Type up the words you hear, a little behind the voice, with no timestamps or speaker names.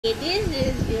Okay, this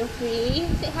is Jufrie.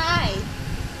 Say hi.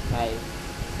 Hi.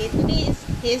 Okay, today is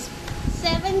his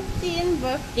 17th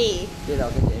birthday. Dia dah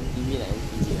kerja MTV nak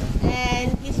MTV lah.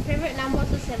 And his favorite number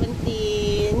is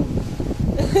 17.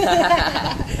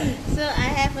 So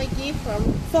I have a gift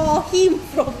for him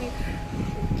from me.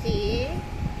 Okay.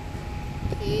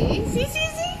 Okay. See.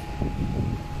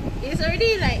 It's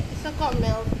already like so-called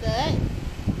melted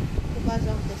because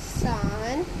of the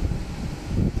sun.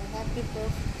 Happy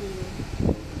birthday.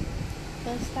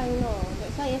 First time no.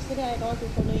 That's why yesterday I don't want to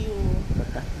follow you.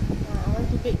 I want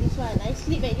to bake this one. I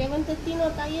sleep at 11:30 no,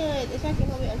 tired. That's why I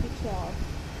cannot wait until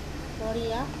 12.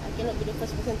 Sorry I cannot be the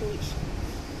first person to reach.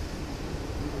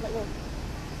 But no.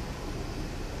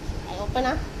 I open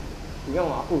Yang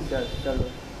aku selalu.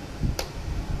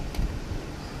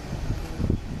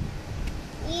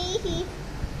 Hihi.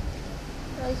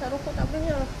 Isap rokok tak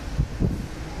boleh lah.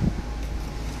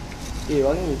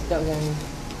 Wangi sedap kan.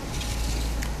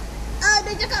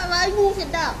 Dia cakap wangi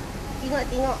sedap.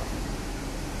 Tengok.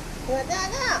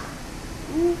 Tak.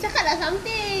 Cakaplah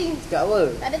something. Cakap apa?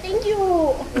 Tak ada thank you.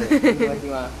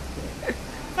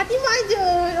 Fatimah je.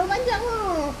 Orang panjang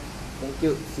lah. Thank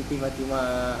you Siti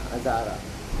Fatimah Azhara.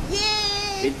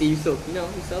 Yay! Binti Yusof. You know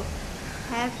Yusof?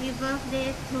 Happy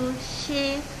birthday to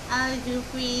Sheikh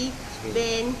Al-Jufrie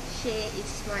bin Sheikh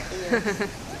Ismail.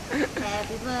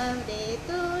 Happy birthday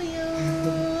to you.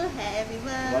 Happy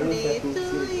birthday to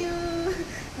you.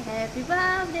 Happy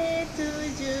birthday to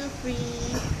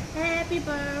Jufrie. Happy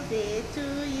birthday to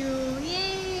you.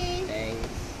 Yay!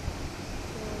 Thanks.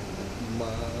 Ma.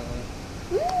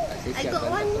 I got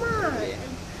one more.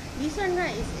 This one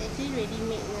right is actually ready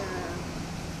made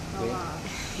bawah.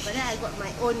 But then I got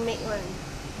my own made one.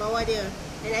 Bawah dia.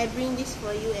 And I bring this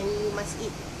for you and you must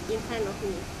eat in front of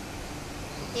me.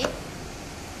 Okay?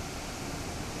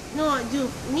 No, Juf.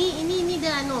 Ni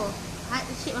dia heart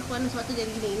shape aku sebab tu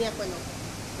jadi gini. Ni aku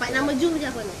Pak nama Juf je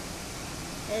aku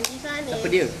And this one is... Apa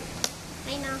dia?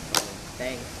 Aina.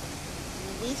 Thanks.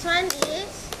 This one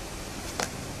is...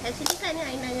 Actually kan ni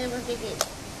Aina punya birthday cake.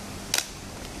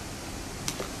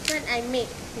 This one I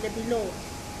make the below.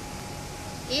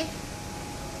 Okay?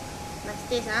 Must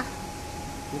taste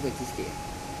Ni bukan cheese cake?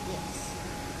 Yes.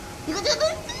 Tengok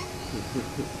jangan.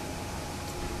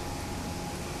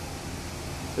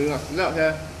 Tengok sedap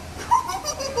saya.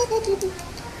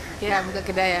 Ya, buka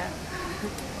kedai ya.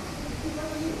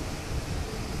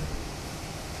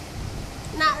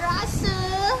 Nak rasa?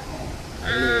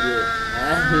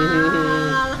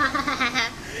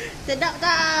 Sedap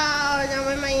tau. Jangan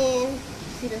main-main.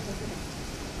 Serius.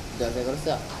 Sedap saya kau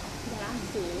rasa. Dah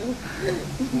rasa.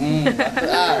 Patut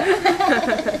lah.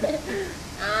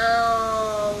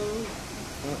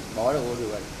 Bawa dah Oreo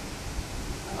kan.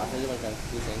 Asal dia macam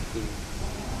cheese and cream.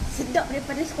 Sedap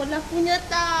daripada sekolah punya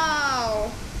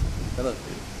tau. Apa?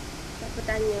 Siapa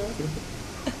tanya?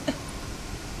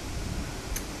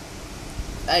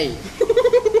 Hai.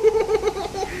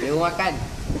 Dia makan.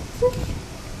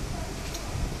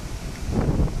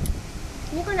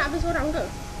 Ni kau nak habis seorang ke?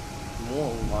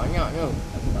 Semua banyaknya.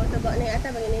 Oh, tebak naik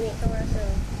atas bagi nenek kau rasa.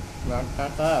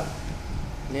 Mantap.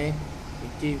 Ni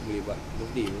Iti boleh buat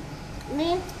birthday tu.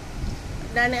 Ni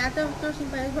dah naik atas terus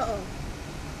simpan sebab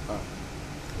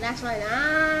Last one.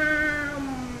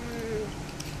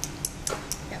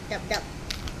 Dap.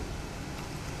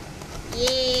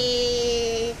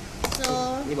 Yeay.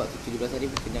 So Ni buat 17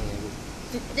 hari kenyang ya.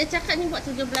 dia cakap ni buat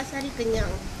 17 hari kenyang.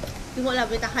 Tengoklah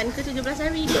boleh tahan ke 17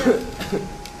 hari dia.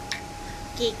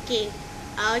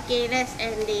 Okay, let's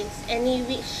end this. Any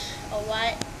wish or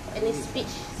what? Any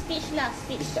speech? Speech lah.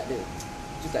 Speech tak ada.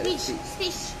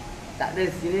 Speech. Tak ada,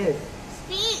 serius.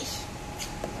 Speech.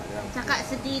 Cakap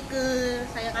sedih ke,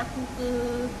 sayang aku ke,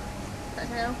 tak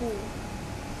sayang aku.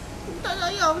 Aku tak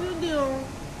sayang dia.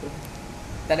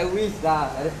 Tak ada wish lah,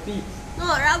 tak ada speech.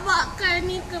 No, rabakkan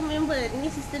ni ke member. Ni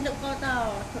sister love kau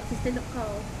tau. Not sister love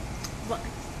kau. Buat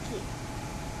sikit.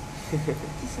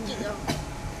 Sikit tau.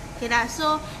 Okay dah,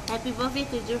 so happy birthday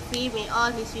to Jufrie. May all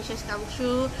his wishes come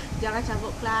true. Jangan cabut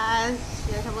kelas,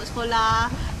 jangan cabut sekolah.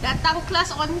 Datang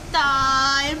kelas on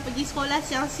time. Pergi sekolah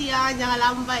siang-siang. Jangan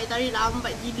lambat, tadi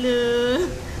lambat gila.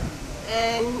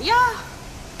 And yeah,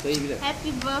 Sorry bila?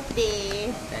 happy birthday.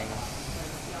 Thanks.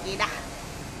 Okay dah.